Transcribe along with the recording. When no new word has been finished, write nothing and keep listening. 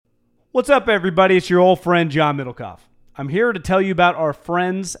What's up, everybody? It's your old friend, John Middlecoff. I'm here to tell you about our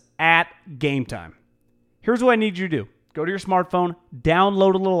friends at Game Time. Here's what I need you to do. Go to your smartphone,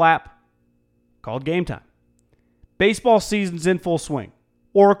 download a little app called Game Time. Baseball season's in full swing.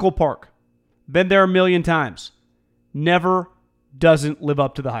 Oracle Park. Been there a million times. Never doesn't live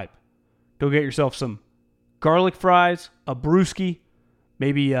up to the hype. Go get yourself some garlic fries, a brewski,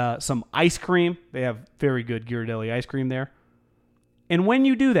 maybe some ice cream. They have very good Ghirardelli ice cream there. And when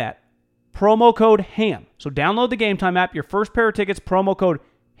you do that, promo code HAM. So download the Game Time app. Your first pair of tickets, promo code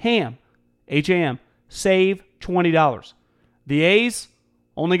HAM, H-A-M, save $20. The A's,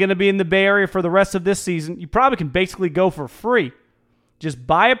 only going to be in the Bay Area for the rest of this season. You probably can basically go for free. Just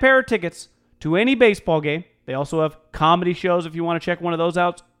buy a pair of tickets to any baseball game. They also have comedy shows if you want to check one of those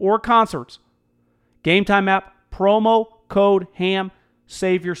out, or concerts. Game Time app, promo code HAM,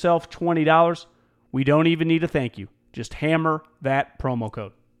 save yourself $20. We don't even need a thank you. Just hammer that promo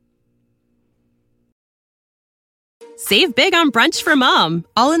code. Save big on brunch for mom,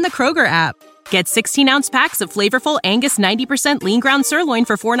 all in the Kroger app. Get 16-ounce packs of flavorful Angus 90% lean ground sirloin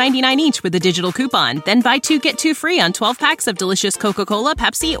for $4.99 each with a digital coupon. Then buy 2, get 2 free on 12 packs of delicious Coca-Cola,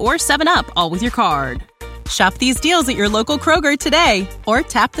 Pepsi, or 7-Up, all with your card. Shop these deals at your local Kroger today, or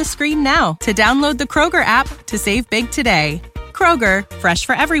tap the screen now to download the Kroger app to save big today. Kroger, fresh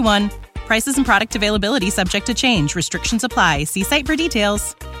for everyone. Prices and product availability subject to change. Restrictions apply. See site for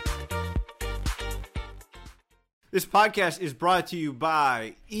details. This podcast is brought to you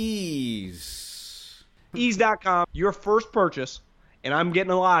by Ease. Ease.com, your first purchase, and I'm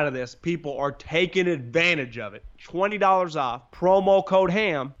getting a lot of this, people are taking advantage of it. $20 off, promo code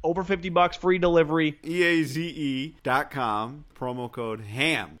HAM, over $50 free delivery. EAZE.com, promo code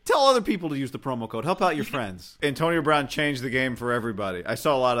HAM. Tell other people to use the promo code. Help out your friends. Antonio Brown changed the game for everybody. I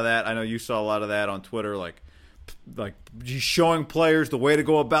saw a lot of that. I know you saw a lot of that on Twitter, like he's showing players the way to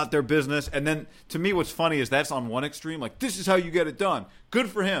go about their business. And then to me, what's funny is that's on one extreme. Like, this is how you get it done. Good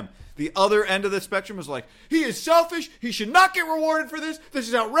for him. The other end of the spectrum is like, he is selfish. He should not get rewarded for this. This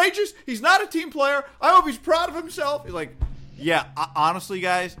is outrageous. He's not a team player. I hope he's proud of himself. He's like, yeah, honestly,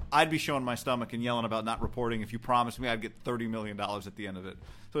 guys, I'd be showing my stomach and yelling about not reporting if you promised me I'd get $30 million at the end of it.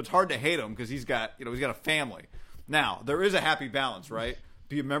 So it's hard to hate him because he's got a family. Now, there is a happy balance, right?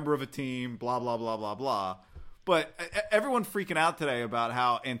 Be a member of a team, blah, blah, blah, blah, blah. But everyone freaking out today about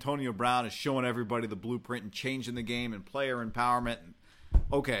how Antonio Brown is showing everybody the blueprint and changing the game and player empowerment.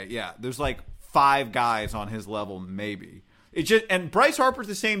 Okay, yeah, there's like 5 guys on his level, maybe. And Bryce Harper's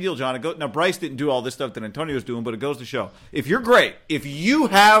the same deal, John. Now, Bryce didn't do all this stuff that Antonio's doing, but it goes to show. If you're great, if you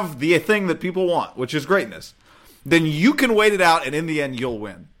have the thing that people want, which is greatness, then you can wait it out, and in the end, you'll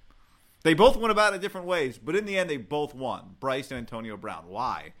win. They both went about it different ways, but in the end, they both won, Bryce and Antonio Brown.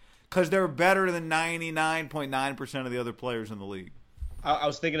 Why? Because they're better than 99.9% of the other players in the league. I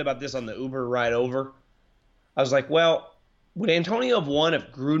was thinking about this on the Uber ride over. I was like, well, would Antonio have won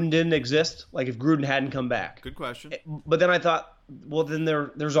if Gruden didn't exist? Like if Gruden hadn't come back? Good question. But then I thought, well, then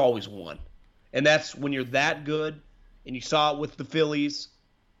there's always one. And that's when you're that good, and you saw it with the Phillies.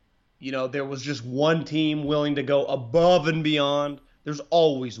 You know, there was just one team willing to go above and beyond. There's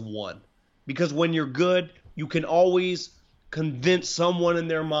always one. Because when you're good, you can always convince someone in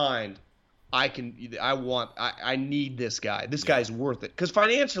their mind, I need this guy. This guy's worth it. Because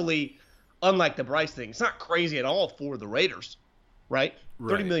financially, unlike the Bryce thing, it's not crazy at all for the Raiders, right?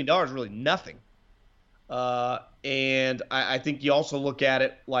 $30 million is really nothing. And I think you also look at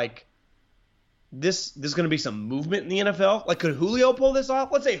it like this is going to be some movement in the NFL. Like, could Julio pull this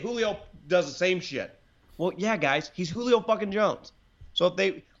off? Let's say Julio does the same shit. Well, yeah, guys, he's Julio fucking Jones. So if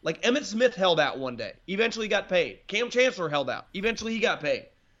they – like Emmitt Smith held out one day. Eventually got paid. Cam Chancellor held out. Eventually he got paid.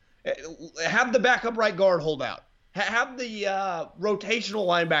 Have the backup right guard hold out. Have the rotational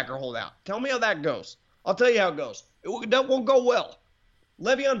linebacker hold out. Tell me how that goes. I'll tell you how it goes. That won't go well.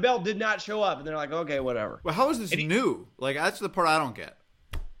 Le'Veon Bell did not show up, and they're like, okay, whatever. Well, how is this new? Like, that's the part I don't get.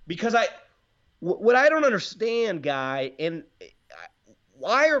 Because what I don't understand, Guy, and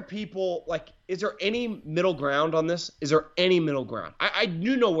why are people, like, is there any middle ground on this? Is there any middle ground? I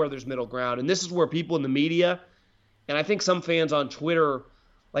do know where there's middle ground, and this is where people in the media, and I think some fans on Twitter,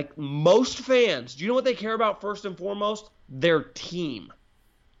 like most fans, do you know what they care about first and foremost? Their team.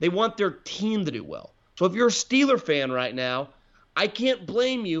 They want their team to do well. So if you're a Steeler fan right now, I can't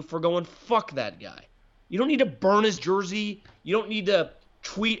blame you for going, fuck that guy. You don't need to burn his jersey. You don't need to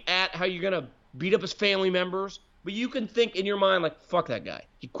tweet at how you're going to beat up his family members. But you can think in your mind, like, fuck that guy.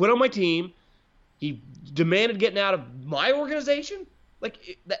 He quit on my team. He demanded getting out of my organization.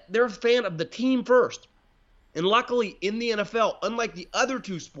 Like, they're a fan of the team first. And luckily, in the NFL, unlike the other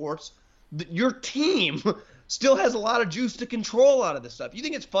two sports, your team still has a lot of juice to control out of this stuff. You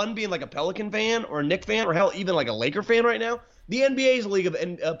think it's fun being like a Pelican fan or a Knicks fan or hell, even like a Laker fan right now? The NBA is a league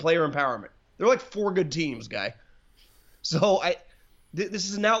of player empowerment. They're like 4 good teams, guy. So this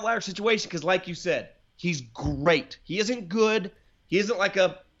is an outlier situation because, like you said, he's great. He isn't good. He isn't like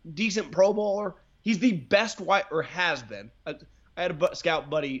a decent Pro Bowler. He's the best or has been. I had a scout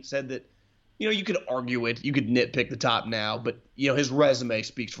buddy said that, you could argue it. You could nitpick the top now, but, his resume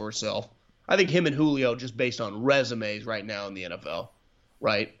speaks for itself. I think him and Julio, just based on resumes right now in the NFL,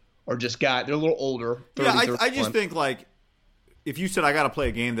 right, are just they're a little older. 30, yeah, I just think, like, if you said I got to play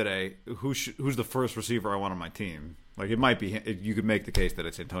a game today, who's the first receiver I want on my team? Like, it might be, you could make the case that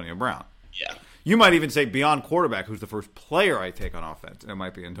it's Antonio Brown. Yeah. You might even say beyond quarterback, who's the first player I take on offense? It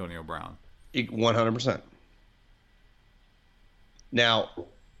might be Antonio Brown. 100%. Now,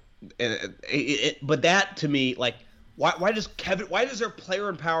 but that to me, like, why does there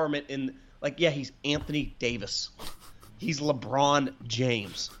player empowerment in, like, yeah, he's Anthony Davis. He's LeBron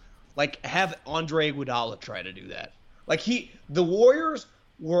James. Like, have Andre Iguodala try to do that. Like, the Warriors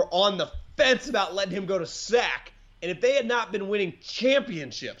were on the fence about letting him go to SAC, and if they had not been winning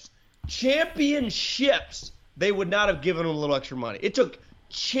championships, they would not have given him a little extra money. It took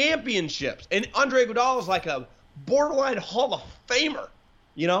championships, and Andre Iguodala is like a borderline Hall of Famer.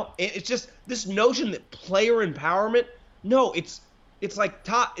 It's just this notion that player empowerment. No, it's like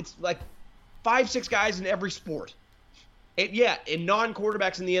it's like 5-6 guys in every sport. And yeah, in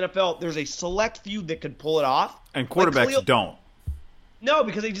non-quarterbacks in the NFL, there's a select few that could pull it off. And quarterbacks don't. No,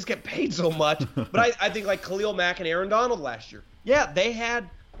 because they just get paid so much. But I think like Khalil Mack and Aaron Donald last year. Yeah, they had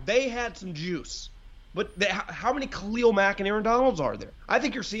some juice. But how many Khalil Mack and Aaron Donalds are there? I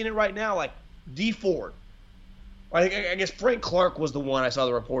think you're seeing it right now, like Dee Ford. I guess Frank Clark was the one I saw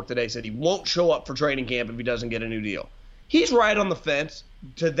the report today, said he won't show up for training camp if he doesn't get a new deal. He's right on the fence.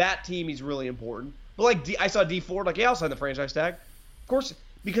 To that team, he's really important. But like I saw Dee Ford, like, yeah, I'll sign the franchise tag. Of course,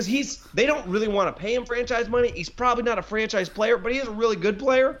 because they don't really want to pay him franchise money. He's probably not a franchise player, but he is a really good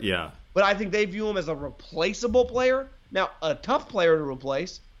player. Yeah. But I think they view him as a replaceable player. Now, a tough player to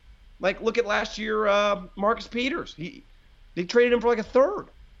replace. Like, look at last year, Marcus Peters. They traded him for like a third.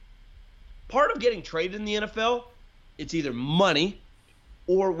 Part of getting traded in the NFL, it's either money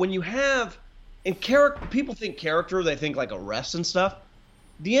or when you have – and people think character, they think like arrests and stuff.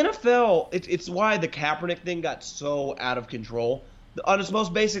 The NFL, it's why the Kaepernick thing got so out of control. On its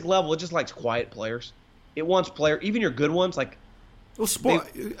most basic level, it just likes quiet players. It wants even your good ones, like – Well,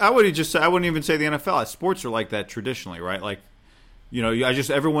 I wouldn't even say the NFL. Sports are like that traditionally, right? Like,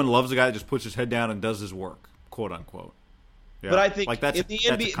 everyone loves the guy that just puts his head down and does his work, quote unquote. Yeah. But I think like that's the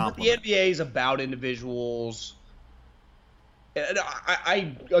NBA is about individuals. And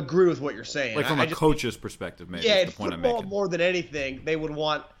I agree with what you're saying. Like from a coach's perspective, maybe. Yeah, the point football I'm making. More than anything, they would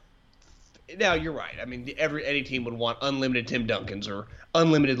want. Now you're right. I mean, any team would want unlimited Tim Duncans or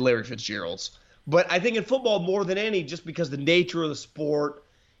unlimited Larry Fitzgeralds. But I think in football more than any, just because the nature of the sport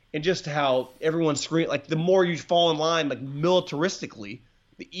and just how everyone's screen, like the more you fall in line, like militaristically,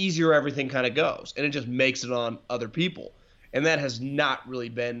 the easier everything kind of goes, and it just makes it on other people. And that has not really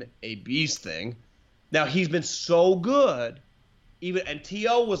been a B's thing. Now he's been so good. And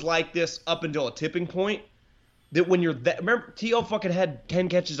T.O. was like this up until a tipping point that when you're that – remember, T.O. fucking had 10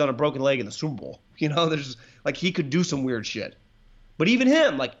 catches on a broken leg in the Super Bowl. There's like he could do some weird shit. But even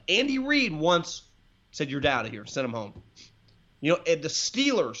him, like Andy Reid once said, you're out of here, send him home. And the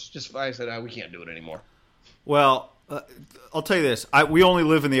Steelers I said, we can't do it anymore. Well, I'll tell you this. We only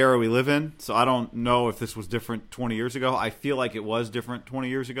live in the era we live in, so I don't know if this was different 20 years ago. I feel like it was different 20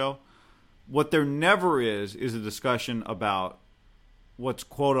 years ago. What there never is a discussion about what's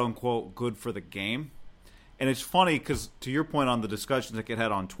quote-unquote good for the game. And it's funny because to your point on the discussions that get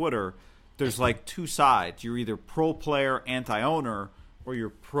had on Twitter, there's like two sides. You're either pro-player, anti-owner, or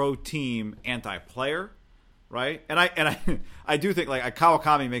you're pro-team, anti-player, right? And I do think, like,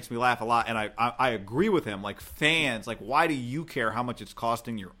 Kawakami makes me laugh a lot, and I agree with him. Like, fans, like, why do you care how much it's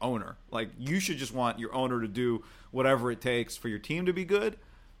costing your owner? Like, you should just want your owner to do whatever it takes for your team to be good,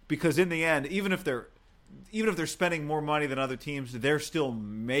 because in the end, even if they're spending more money than other teams, they're still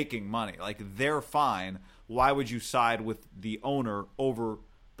making money. Like, they're fine. Why would you side with the owner over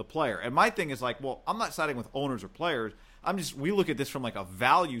the player? And my thing is like, well, I'm not siding with owners or players. We look at this from like a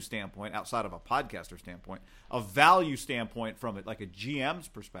value standpoint outside of a podcaster standpoint, a value standpoint from it, like a GM's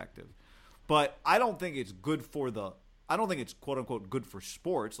perspective. But I don't think it's good I don't think it's quote unquote good for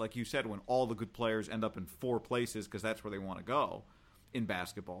sports. Like you said, when all the good players end up in 4 places because that's where they want to go in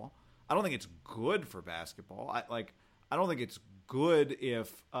basketball. I don't think it's good for basketball. I don't think it's good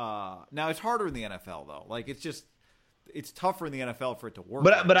if now it's harder in the NFL though. Like it's it's tougher in the NFL for it to work.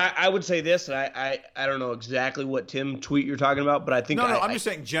 But I would say this, and I don't know exactly what Tim tweet you're talking about, but I think I'm just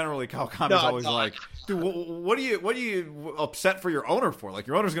saying generally. Kyle Connor's always like, dude, what are you upset for your owner for? Like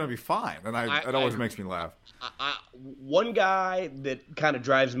your owner's going to be fine, and it always makes me laugh. One guy that kind of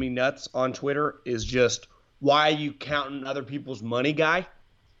drives me nuts on Twitter is just why are you counting other people's money, guy,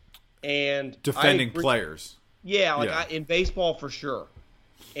 and defending players. Yeah, in baseball for sure.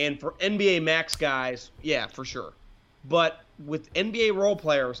 And for NBA max guys, yeah, for sure. But with NBA role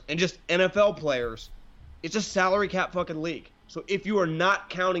players and just NFL players, it's a salary cap fucking league. So if you are not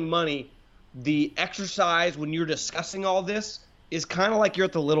counting money, the exercise when you're discussing all this is kind of like you're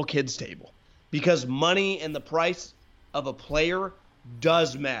at the little kids table. Because money and the price of a player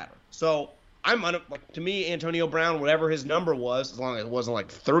does matter. So to me, Antonio Brown, whatever his number was, as long as it wasn't like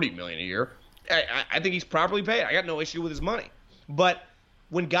 $30 million a year, I think he's properly paid. I got no issue with his money. But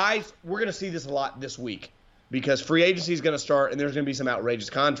when guys, we're going to see this a lot this week because free agency is going to start and there's going to be some outrageous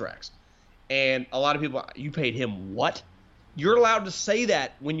contracts. And a lot of people, you paid him what? You're allowed to say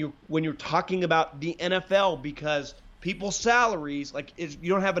that when you're talking about the NFL because people's salaries, you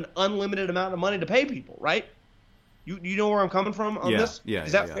don't have an unlimited amount of money to pay people, right? You know where I'm coming from on this? Yeah.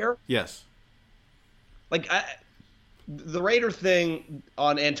 Is that fair? Yes. The Raider thing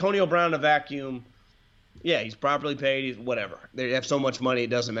on Antonio Brown in a vacuum, yeah, he's properly paid. He's whatever. They have so much money, it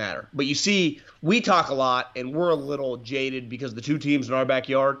doesn't matter. But you see, we talk a lot, and we're a little jaded because the two teams in our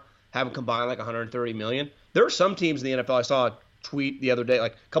backyard haven't combined like $130 million. There are some teams in the NFL. I saw a tweet the other day.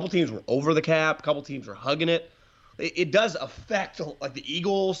 Like a couple teams were over the cap. A couple teams were hugging it. It does affect like the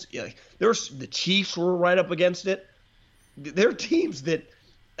Eagles. The Chiefs were right up against it. There are teams that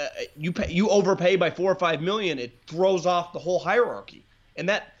you overpay by $4 or $5 million. It throws off the whole hierarchy,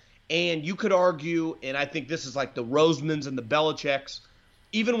 and you could argue, and I think this is like the Rosemans and the Belichicks,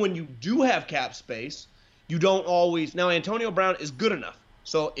 even when you do have cap space, you don't always – now Antonio Brown is good enough.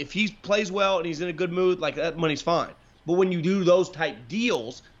 So if he plays well and he's in a good mood, like that money's fine. But when you do those type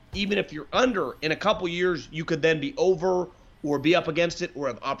deals, even if you're under, in a couple years you could then be over or be up against it or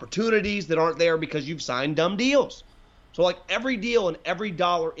have opportunities that aren't there because you've signed dumb deals. So like every deal and every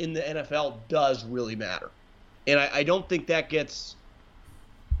dollar in the NFL does really matter. And I don't think that gets –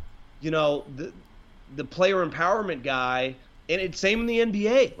 the player empowerment guy, and it's same in the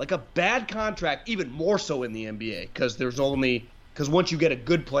NBA. Like a bad contract, even more so in the NBA, because once you get a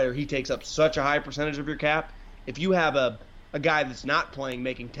good player, he takes up such a high percentage of your cap. If you have a guy that's not playing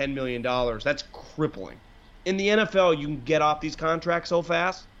making $10 million, that's crippling. In the NFL, you can get off these contracts so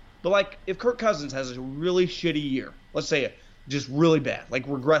fast. But like if Kirk Cousins has a really shitty year, let's say it just really bad, like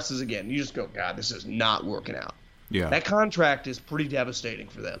regresses again, you just go, God, this is not working out. Yeah. That contract is pretty devastating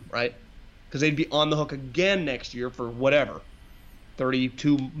for them, right? Because they'd be on the hook again next year for whatever,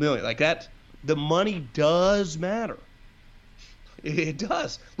 $32 million. Like that, the money does matter. It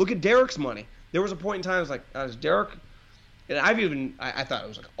does. Look at Derek's money. There was a point in time I was like, is Derek? And I thought it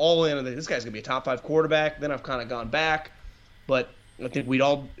was like all in. This guy's gonna be a top 5 quarterback. Then I've kind of gone back, but I think we'd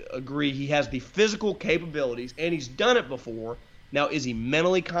all agree he has the physical capabilities and he's done it before. Now, is he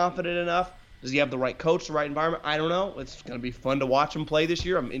mentally confident enough? Does he have the right coach, the right environment? I don't know. It's going to be fun to watch him play this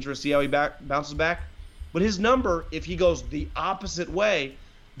year. I'm interested to see how he bounces back. But his number, if he goes the opposite way,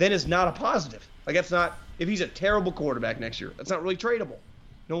 then is not a positive. Like that's not – if he's a terrible quarterback next year, that's not really tradable.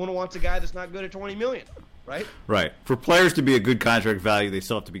 No one wants a guy that's not good at $20 million, right? Right. For players to be a good contract value, they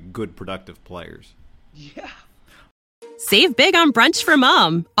still have to be good, productive players. Yeah. Save big on brunch for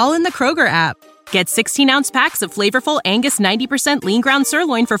mom, all in the Kroger app. Get 16-ounce packs of flavorful Angus 90% lean ground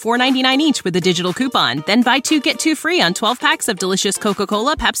sirloin for $4.99 each with a digital coupon. Then buy 2, get 2 free on 12 packs of delicious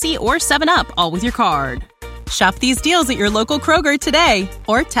Coca-Cola, Pepsi, or 7-Up, all with your card. Shop these deals at your local Kroger today,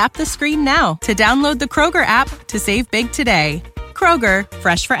 or tap the screen now to download the Kroger app to save big today. Kroger,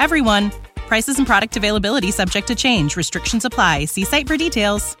 fresh for everyone. Prices and product availability subject to change. Restrictions apply. See site for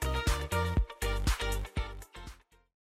details.